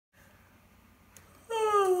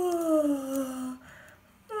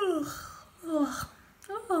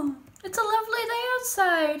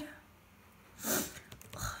outside.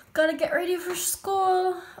 Gotta get ready for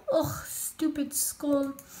school. Ugh, stupid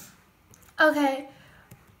school. Okay.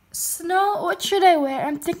 Snow, what should I wear?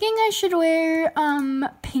 I'm thinking I should wear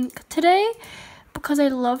pink today because I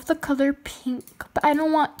love the color pink, but I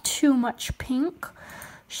don't want too much pink.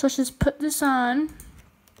 So let's just put this on.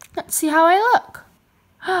 Let's see how I look.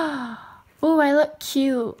 Oh, I look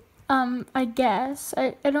cute. I guess.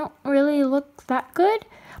 I don't really look that good,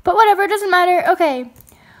 but whatever, it doesn't matter. Okay,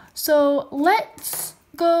 so let's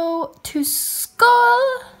go to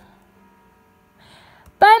school.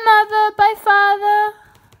 Bye, Mother. Bye, Father.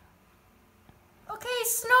 Okay,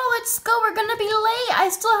 Snow, let's go. We're gonna be late. I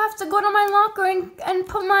still have to go to my locker and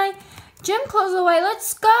put my gym clothes away.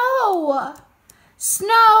 Let's go.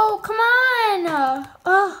 Snow, come on.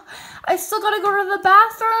 Oh, I still gotta go to the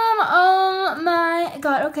bathroom. Oh my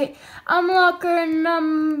God. Okay, I'm locker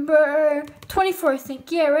number 24, I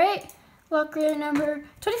think. Yeah, right? Locker number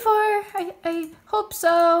 24. I hope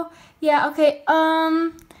so. Yeah, okay.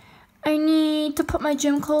 I need to put my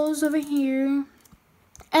gym clothes over here.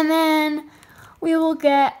 And then we will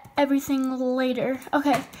get everything later.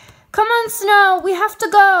 Okay, come on, Snow. We have to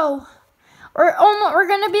go. We're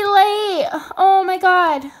gonna be late. Oh my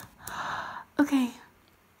God. Okay.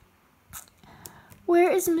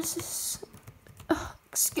 Where is Mrs. Oh,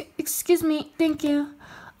 excuse me. Thank you.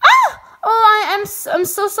 Ah! Oh, I'm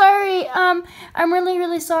so sorry. I'm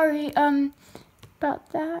really sorry.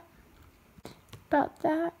 About that.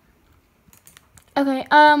 Okay.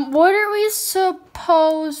 What are we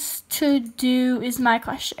supposed to do? Is my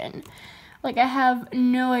question. Like, I have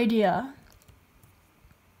no idea.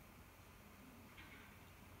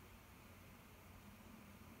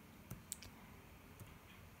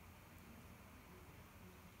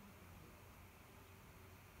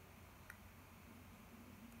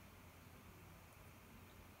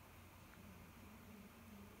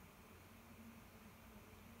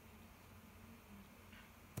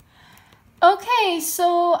 Okay,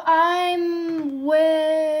 so I'm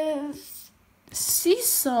with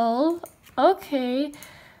Cecil. Okay,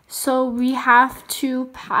 so we have to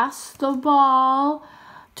pass the ball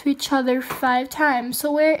to each other 5 times.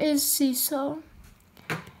 So where is Cecil?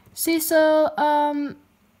 Cecil,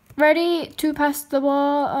 ready to pass the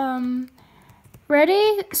ball?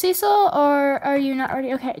 Ready, Cecil, or are you not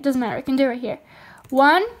ready? Okay, it doesn't matter. We can do it right here.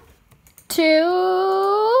 1,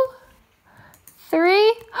 2,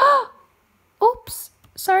 3. Oops,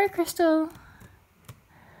 sorry, Crystal.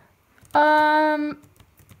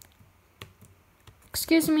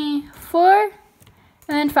 Excuse me, 4, and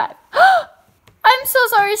then 5. I'm so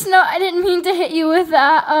sorry, Snow. I didn't mean to hit you with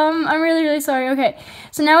that. I'm really sorry. Okay,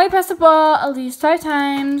 so now we pass the ball at least 5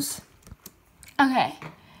 times. Okay.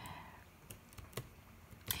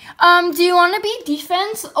 Do you want to be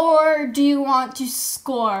defense or do you want to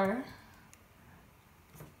score?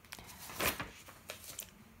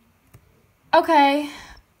 Okay.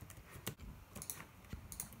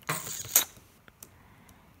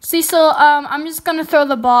 Cecil, I'm just gonna throw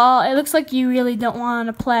the ball. It looks like you really don't want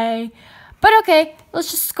to play. But okay,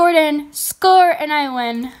 let's just score it in. Score and I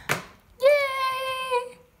win.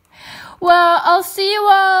 Yay! Well, I'll see you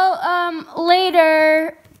all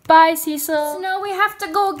later. Bye, Cecil. So now we have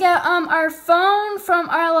to go get our phone from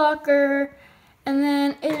our locker. And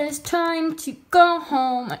then it is time to go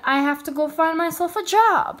home. I have to go find myself a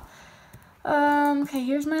job. Okay,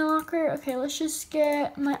 here's my locker. Okay, let's just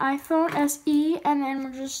get my iPhone SE, and then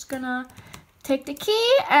we're just gonna take the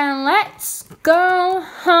key, and let's go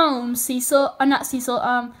home, Cecil. Not Cecil,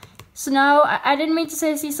 Snow. I didn't mean to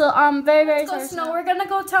say Cecil. Very sorry, Snow. We're gonna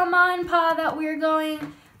go tell Ma and Pa that we're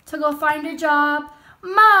going to go find a job.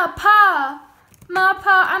 Ma, Pa,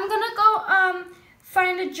 I'm gonna go,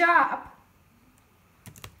 find a job.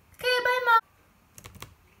 Okay, bye, Ma.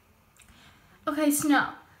 Okay,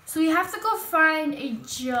 Snow. So we have to go find a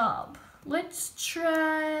job. Let's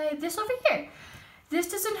try this over here. This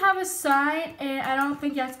doesn't have a sign, and I don't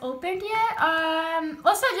think that's opened yet.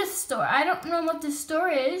 Let's try this store. I don't know what this store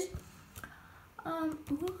is.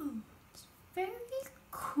 Ooh, it's very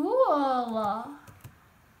cool.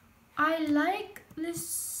 I like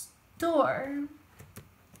this store.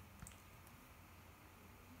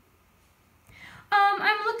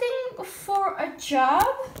 I'm looking for a job.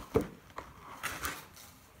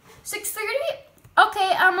 6:30?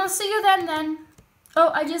 Okay, I'll see you then.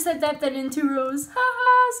 Oh, I just said that then in 2 rows.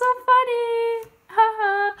 Haha, so funny.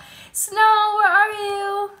 Haha. Snow, where are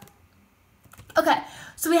you? Okay,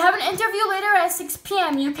 so we have an interview later at 6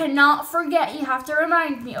 p.m. You cannot forget. You have to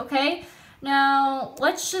remind me, okay? Now,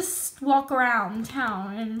 let's just walk around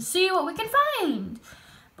town and see what we can find.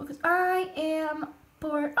 Because I am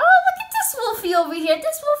bored. Oh, look at this Wolfie over here.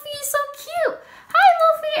 This Wolfie is so cute. Hi,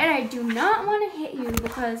 Wolfie. And I do not want to hit you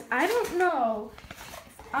because I don't know.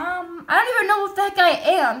 I don't even know what the heck I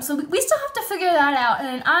am. So we still have to figure that out.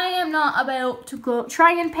 And I am not about to go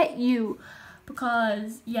try and pet you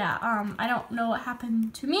because, yeah, I don't know what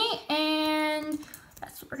happened to me. And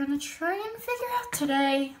that's what we're going to try and figure out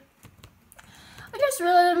today. I just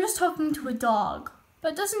realized I'm just talking to a dog.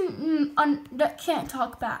 But that can't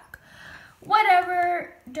talk back.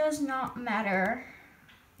 Whatever, does not matter.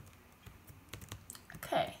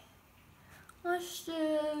 Okay. Let's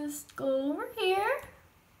just go over here.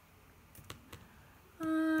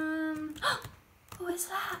 Who is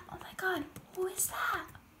that? Oh my god, who is that?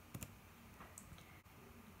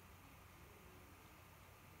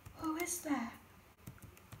 Who is that?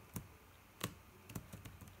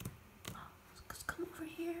 Let's come over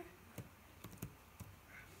here.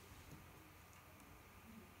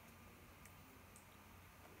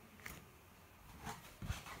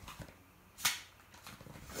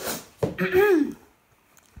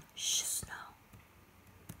 Shh, Snow.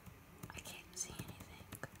 I can't see anything.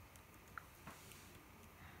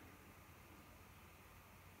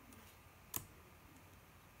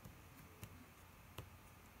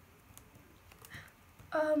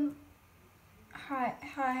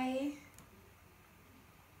 Hi.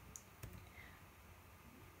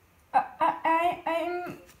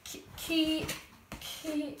 I'm Key.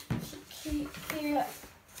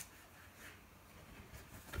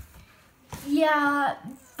 Yeah,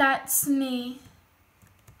 that's me.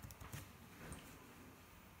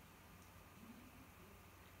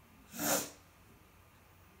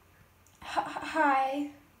 Hi.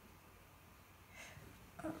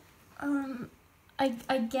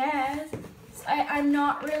 I guess. I'm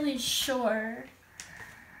not really sure.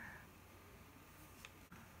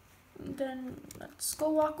 Then let's go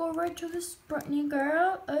walk over to this Brittany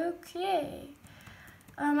girl. Okay.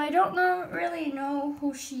 I don't really know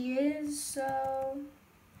who she is, so.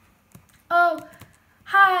 Oh,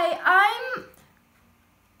 hi.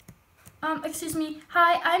 Excuse me.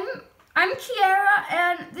 Hi, I'm Kiara,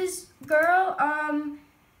 and this girl,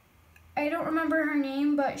 I don't remember her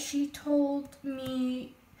name, but she told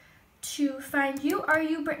me to find you. Are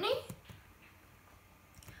you Brittany?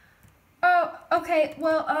 Oh, okay.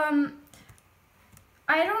 Well,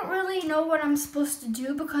 I don't really know what I'm supposed to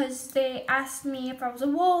do because they asked me if I was a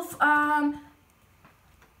wolf. Oh,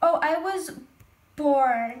 I was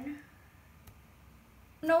born.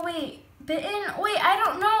 No, wait. Bitten? Wait, I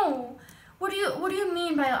don't know. What do you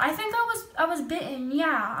mean by that? I think I was bitten.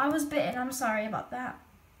 Yeah, I was bitten. I'm sorry about that.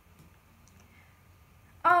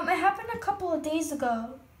 It happened a couple of days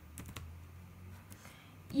ago.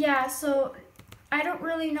 Yeah, so I don't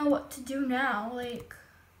really know what to do now. Like,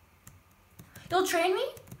 you'll train me?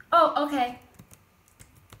 Oh, okay.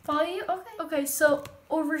 Follow you? Okay. Okay, so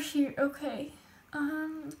over here. Okay.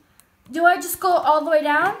 Do I just go all the way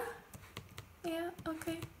down? Yeah,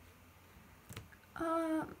 okay.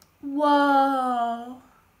 Whoa.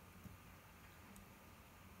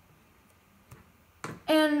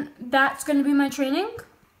 And that's gonna be my training?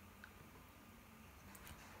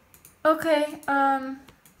 Okay, I'm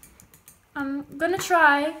gonna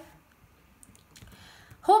try.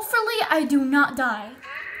 Hopefully I do not die.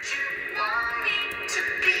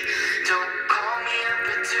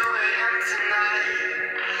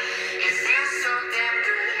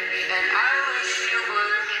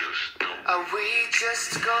 Are we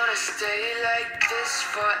just gonna stay like this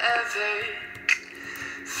forever?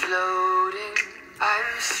 Floating,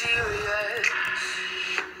 I'm serious.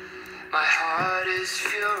 My heart is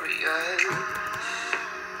furious.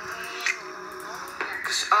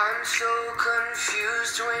 'Cause I'm so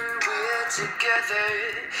confused when we're together.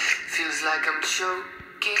 Feels like I'm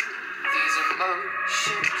choking these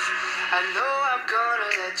emotions. I know I'm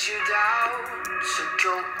gonna let you down, so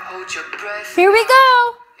don't hold your breath. Here we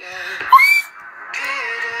go.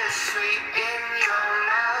 Bittersweet in your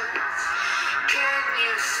mouth. Can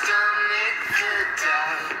you stomach the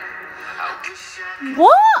doubt? I wish I could.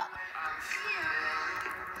 What?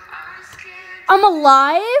 I'm scared. I'm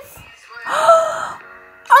alive?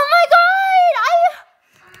 Oh my god!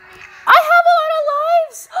 I have a lot of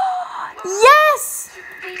lives! Yes!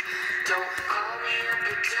 Don't call me up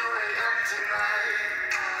at 2 a.m.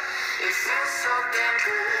 tonight. It feels so damn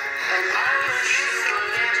good, and I wish you were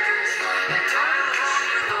there. And I want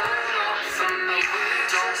you to know from me.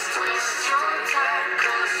 Don't waste your time,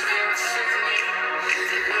 'cause we're simply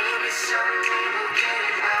that maybe someday we'll get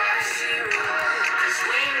it right. Serious, 'cause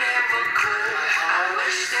we never could. I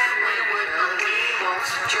wish that we would, but we won't.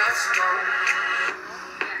 Just go.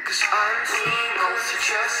 'Cause I'm both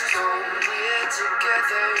just don't. We're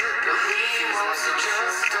together, but we both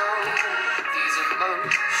just don't. These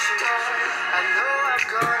emotions, I know I'm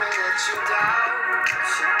gonna let you down.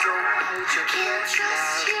 So don't hold your breath now.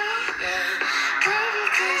 Yeah. Baby,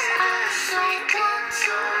 'cause I'm so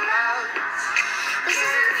into mouth. Cause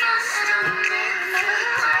you've done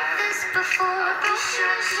it like this before. Be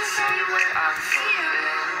sure to say what I'm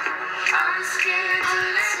feeling. I'm scared to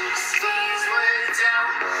let these words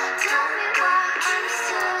out. Tell me why I'm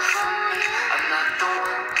still falling. I'm not the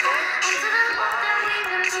one into the love that we've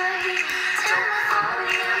been playing. Don't call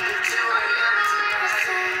me up at 2 a.m. tonight.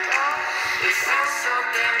 It feels so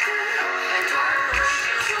damn good, and I wish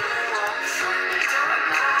you would walk from me. I'm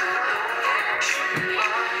not the one that you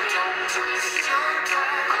want. Don't twist your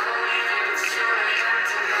tongue. Call me up at 2 a.m.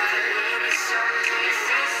 tonight. It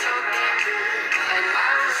feels so damn good, and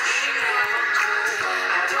I wish you never could.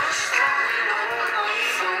 I don't stop no more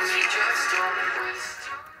phones. You just don't waste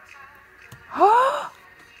your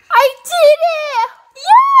I did it!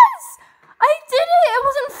 Yes! I did it! I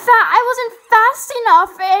wasn't fast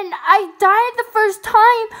enough and I died the first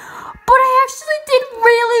time, but I actually did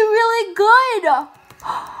really, really good.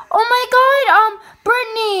 Oh my god,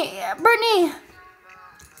 Brittany.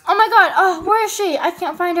 Oh my god, where is she? I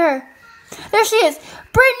can't find her. There she is.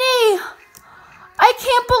 Brittany! I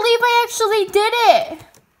can't believe I actually did it.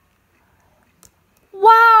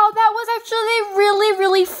 Wow, that was actually really,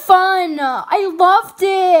 really fun. I loved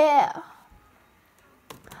it.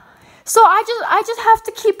 So I just have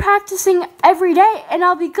to keep practicing every day and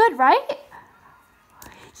I'll be good, right?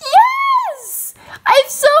 Yes! I'm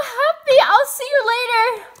so happy. I'll see you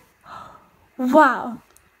later. Wow.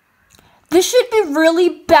 This should be really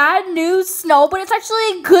bad news, Snow, but it's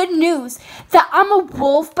actually good news that I'm a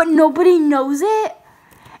wolf, but nobody knows it.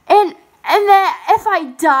 And that if I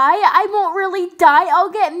die, I won't really die. I'll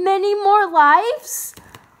get many more lives.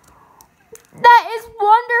 That is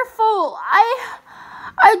wonderful.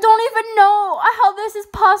 I don't even know how this is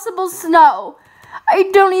possible, Snow. I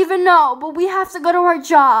don't even know, but we have to go to our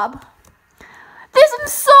job. I'm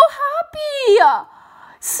so happy.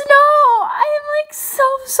 Snow, I am like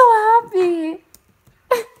so happy.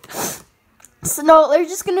 Snow, they're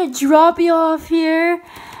just gonna drop you off here,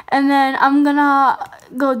 and then I'm gonna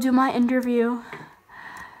go do my interview.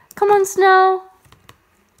 Come on, Snow.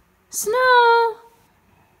 Snow.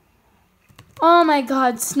 Oh my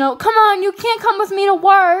god, Snow. Come on, you can't come with me to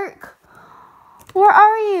work. Where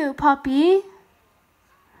are you, puppy?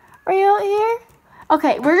 Are you out here?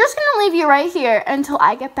 Okay, we're just gonna leave you right here until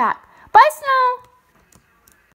I get back. Bye, Snow.